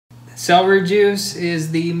Celery juice is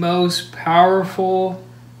the most powerful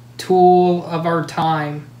tool of our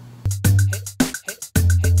time.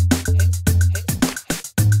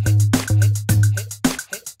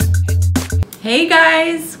 Hey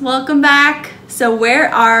guys, welcome back. So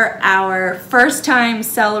where are our first time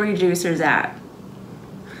celery juicers at?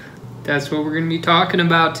 That's what we're going to be talking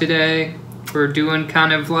about today. We're doing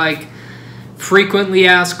kind of like frequently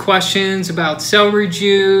asked questions about celery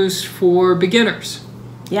juice for beginners.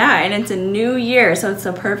 Yeah, and it's a new year, so it's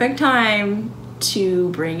the perfect time to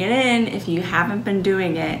bring it in if you haven't been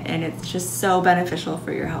doing it, and it's just so beneficial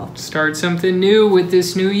for your health. Start something new with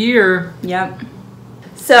this new year. Yep.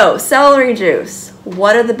 So, celery juice,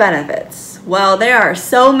 what are the benefits? Well, there are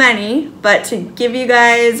so many, but to give you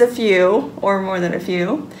guys a few, or more than a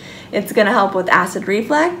few, it's going to help with acid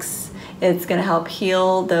reflux. It's going to help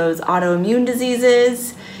heal those autoimmune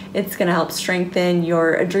diseases. It's going to help strengthen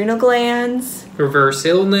your adrenal glands. Reverse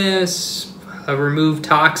illness, remove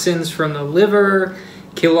toxins from the liver,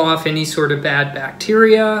 kill off any sort of bad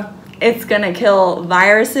bacteria. It's going to kill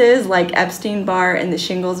viruses like Epstein-Barr and the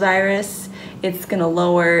shingles virus. It's going to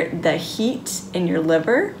lower the heat in your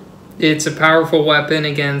liver. It's a powerful weapon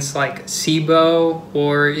against like SIBO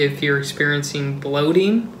or if you're experiencing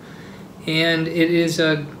bloating. And it is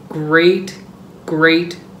a great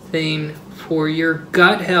thing for your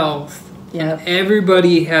gut health. Yep.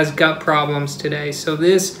 Everybody has gut problems today, so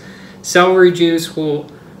this celery juice will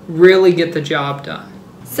really get the job done.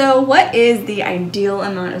 So what is the ideal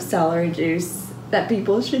amount of celery juice that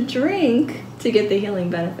people should drink to get the healing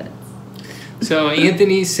benefits? So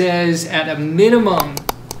Anthony says at a minimum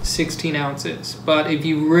 16 ounces, but if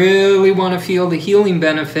you really want to feel the healing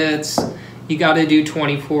benefits, you got to do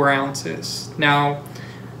 24 ounces. Now,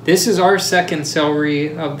 this is our second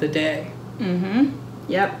celery of the day.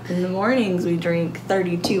 Yep, in the mornings we drink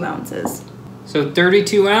 32 ounces. So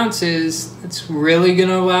 32 ounces, it's really going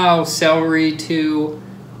to allow celery to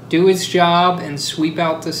do its job and sweep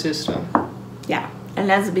out the system. Yeah,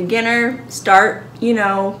 and as a beginner, start,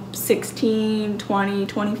 16, 20,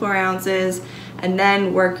 24 ounces, and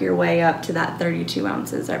then work your way up to that 32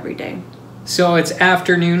 ounces every day. So it's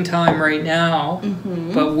afternoon time right now,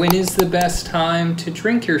 but when is the best time to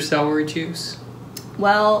drink your celery juice?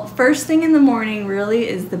 Well, first thing in the morning really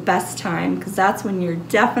is the best time because that's when you're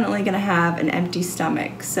definitely going to have an empty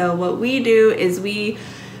stomach. So what we do is we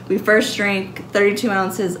first drink 32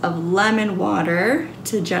 ounces of lemon water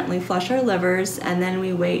to gently flush our livers, and then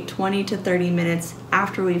we wait 20 to 30 minutes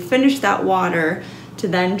after we finish that water to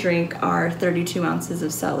then drink our 32 ounces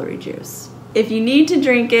of celery juice. If you need to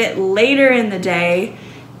drink it later in the day,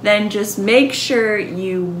 then just make sure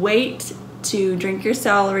you wait to drink your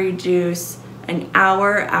celery juice an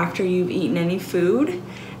hour after you've eaten any food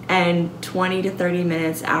and 20 to 30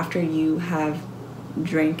 minutes after you have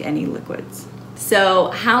drank any liquids.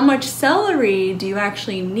 So how much celery do you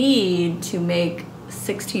actually need to make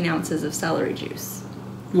 16 ounces of celery juice?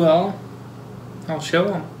 Well, I'll show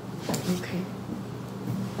them. Okay.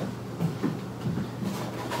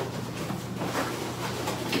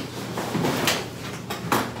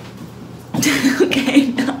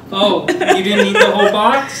 Okay, no. Oh, you didn't eat the whole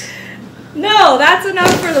box? No, that's enough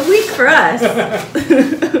for the week for us.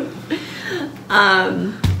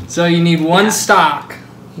 So you need one stock.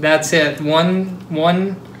 That's it. One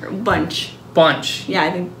bunch. bunch. Yeah,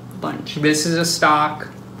 I think bunch. This is a stock.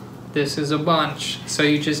 This is a bunch. So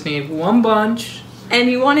you just need one bunch. And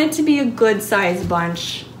you want it to be a good size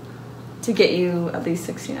bunch to get you at least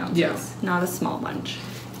 16 ounces. Yeah. Not a small bunch.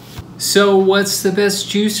 So what's the best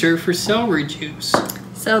juicer for celery juice?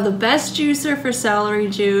 So the best juicer for celery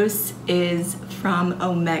juice is from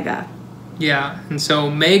Omega. Yeah, and so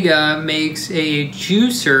Omega makes a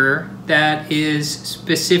juicer that is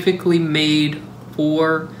specifically made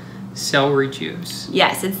for celery juice.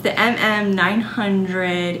 Yes, it's the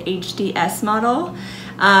MM900 HDS model.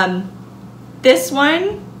 This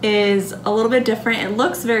one is a little bit different. It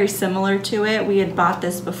looks very similar to it. We had bought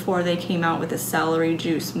this before they came out with a celery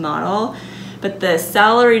juice model. But the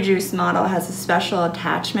celery juice model has a special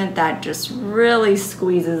attachment that just really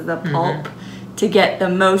squeezes the pulp to get the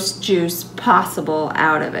most juice possible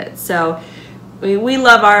out of it. So we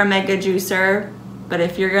love our Omega juicer, but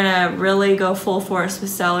if you're gonna really go full force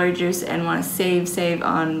with celery juice and wanna save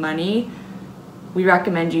on money, we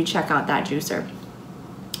recommend you check out that juicer.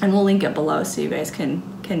 And we'll link it below so you guys can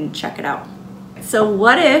check it out. So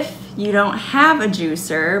what if you don't have a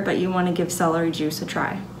juicer, but you wanna give celery juice a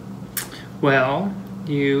try? Well,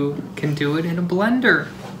 you can do it in a blender.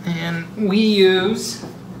 And we use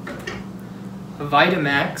a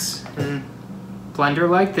Vitamix and blender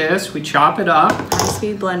like this. We chop it up.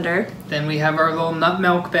 high-speed blender. Then we have our little nut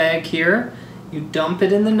milk bag here. You dump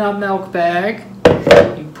it in the nut milk bag.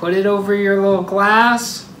 You put it over your little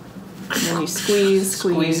glass. And then you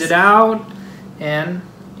squeeze it out, and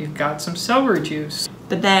you've got some celery juice.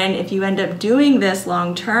 But then if you end up doing this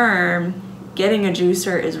long term, getting a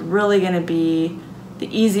juicer is really going to be the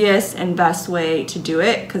easiest and best way to do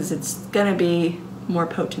it, because it's going to be more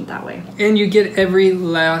potent that way. And you get every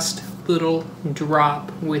last little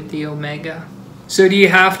drop with the Omega. So do you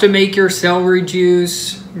have to make your celery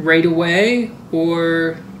juice right away,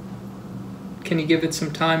 or can you give it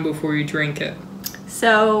some time before you drink it?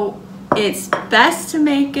 So it's best to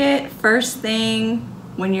make it first thing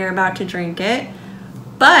when you're about to drink it,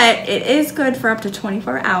 but it is good for up to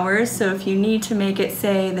 24 hours. So if you need to make it,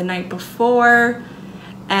 say, the night before,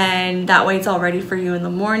 and that way it's all ready for you in the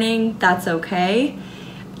morning, that's okay.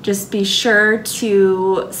 Just be sure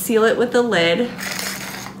to seal it with the lid.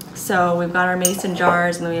 So we've got our mason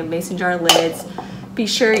jars, and then we have mason jar lids. Be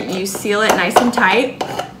sure you seal it nice and tight,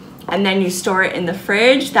 and then you store it in the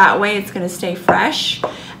fridge. That way it's gonna stay fresh.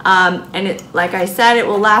 And it, like I said, it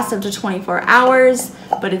will last up to 24 hours,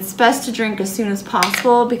 but it's best to drink as soon as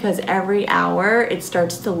possible, because every hour it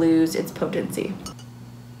starts to lose its potency.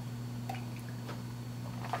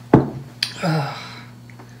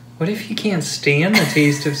 What if you can't stand the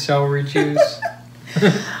taste of celery juice?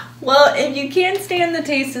 Well, if you can't stand the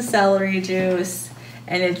taste of celery juice,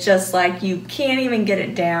 and it's just like you can't even get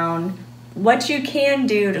it down, what you can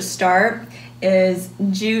do to start is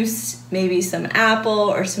juice maybe some apple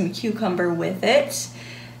or some cucumber with it.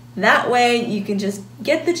 That way you can just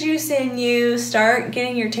get the juice in you, start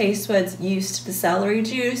getting your taste buds used to the celery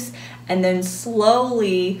juice, and then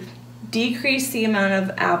slowly decrease the amount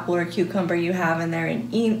of apple or cucumber you have in there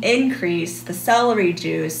and increase the celery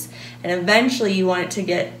juice. And eventually you want it to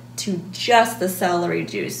get to just the celery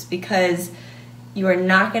juice, because you are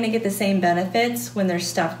not going to get the same benefits when there's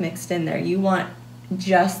stuff mixed in there. You want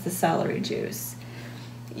just the celery juice.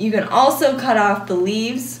 You can also cut off the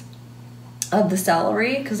leaves of the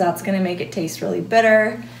celery, because that's going to make it taste really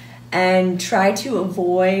bitter, and try to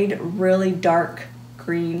avoid really dark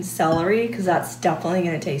green celery, because that's definitely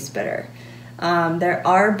going to taste bitter. There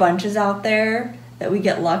are bunches out there that we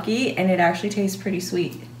get lucky and it actually tastes pretty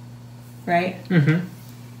sweet, right? Mm-hmm.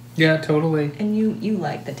 Yeah, totally. And you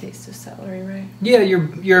like the taste of celery, right? Yeah,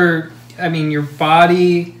 your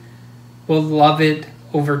body will love it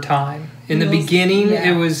over time. In the beginning,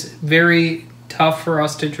 it was very tough for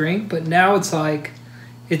us to drink, but now it's like,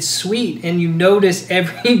 it's sweet, and you notice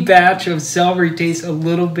every batch of celery tastes a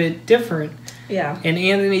little bit different. Yeah. And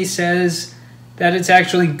Anthony says that it's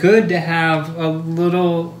actually good to have a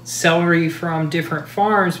little celery from different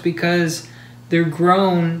farms, because they're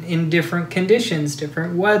grown in different conditions,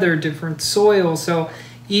 different weather, different soil. So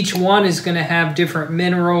each one is going to have different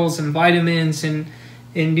minerals and vitamins and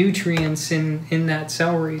nutrients in that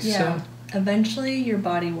celery. Yeah. So Eventually your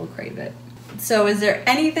body will crave it. So is there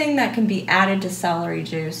anything that can be added to celery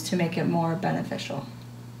juice to make it more beneficial?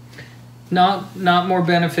 Not more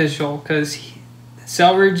beneficial, because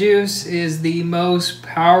celery juice is the most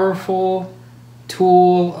powerful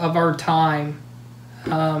tool of our time.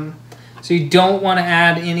 So you don't want to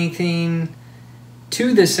add anything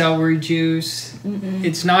to the celery juice. Mm-mm.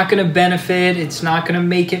 It's not going to benefit. It's not going to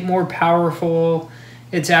make it more powerful.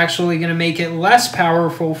 It's actually going to make it less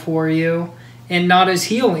powerful for you and not as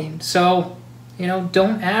healing. So,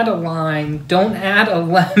 don't add a lime. Don't add a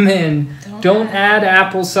lemon. Don't add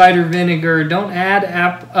apple cider vinegar. Don't add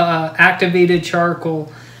activated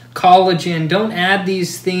charcoal, collagen. Don't add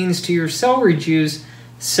these things to your celery juice.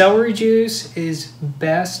 Celery juice is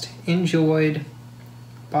best enjoyed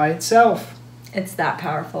by itself. It's that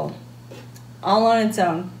powerful. All on its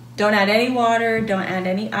own. Don't add any water. Don't add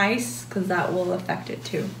any ice, because that will affect it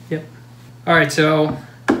too. Yep. All right, so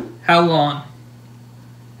how long?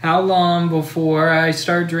 How long before I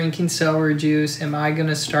start drinking celery juice am I going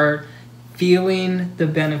to start feeling the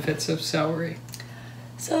benefits of celery?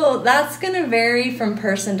 So that's going to vary from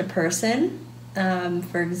person to person.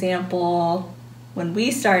 For example, when we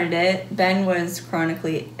started it, Ben was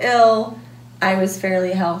chronically ill. I was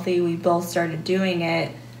fairly healthy. We both started doing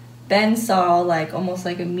it. Ben saw almost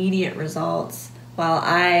immediate results, while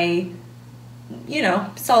I,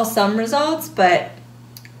 saw some results, but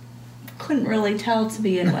couldn't really tell to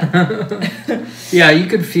begin with. Yeah, you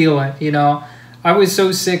could feel it, I was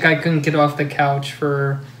so sick I couldn't get off the couch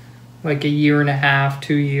for a year and a half,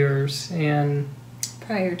 2 years, and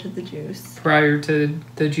prior to the juice. Prior to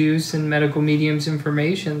the juice and medical mediums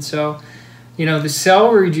information. So, the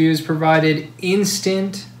celery juice provided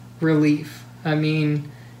instant relief. I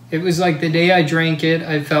mean, it was like the day I drank it,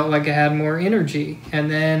 I felt like I had more energy.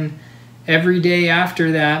 And then every day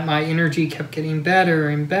after that, my energy kept getting better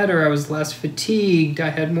and better. I was less fatigued. I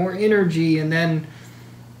had more energy. And then,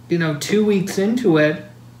 2 weeks into it,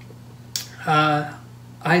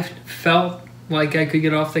 I felt like I could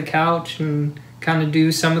get off the couch and kind of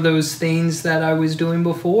do some of those things that I was doing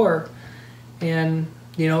before. And,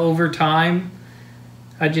 over time,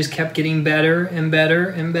 I just kept getting better and better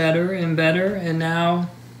and better and better. And now,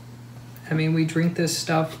 we drink this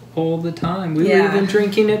stuff all the time. We were even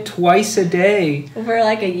drinking it twice a day. Over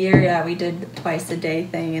like a year, we did the twice a day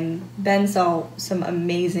thing. And Ben saw some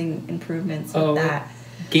amazing improvements with that.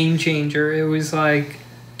 Game changer. It was like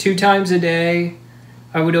 2 times a day.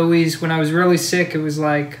 I would always, when I was really sick, it was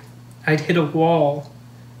like I'd hit a wall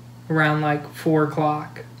around like 4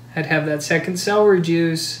 o'clock. I'd have that second celery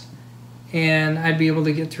juice, and I'd be able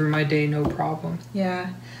to get through my day no problem.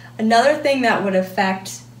 Yeah. Another thing that would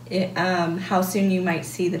affect how soon you might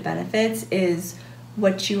see the benefits is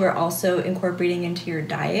what you are also incorporating into your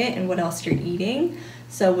diet and what else you're eating.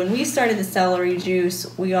 So when we started the celery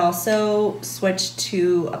juice, we also switched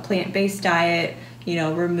to a plant-based diet,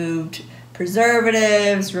 removed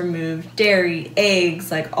preservatives, removed dairy,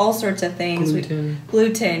 eggs, like all sorts of things.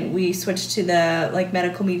 Gluten. We switched to the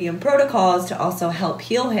medical medium protocols to also help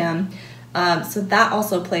heal him. So that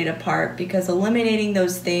also played a part, because eliminating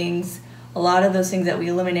those things, a lot of those things that we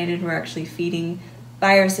eliminated were actually feeding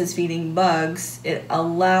viruses, feeding bugs. It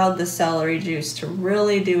allowed the celery juice to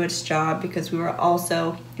really do its job, because we were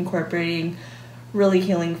also incorporating really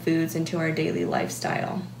healing foods into our daily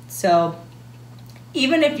lifestyle. So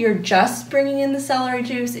even if you're just bringing in the celery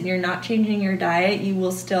juice and you're not changing your diet, you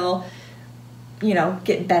will still,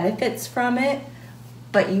 get benefits from it,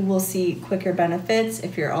 but you will see quicker benefits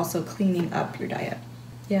if you're also cleaning up your diet.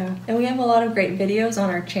 Yeah, and we have a lot of great videos on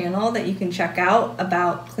our channel that you can check out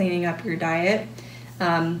about cleaning up your diet.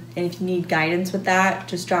 And if you need guidance with that,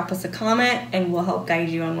 just drop us a comment and we'll help guide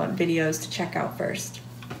you on what videos to check out first.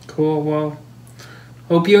 Cool. Well,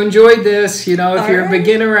 hope you enjoyed this. If you're a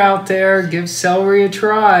beginner out there, give celery a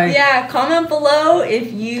try. Yeah, comment below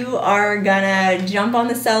if you are gonna jump on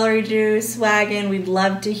the celery juice wagon. We'd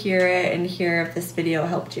love to hear it and hear if this video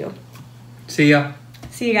helped you. See ya.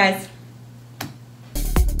 See you guys.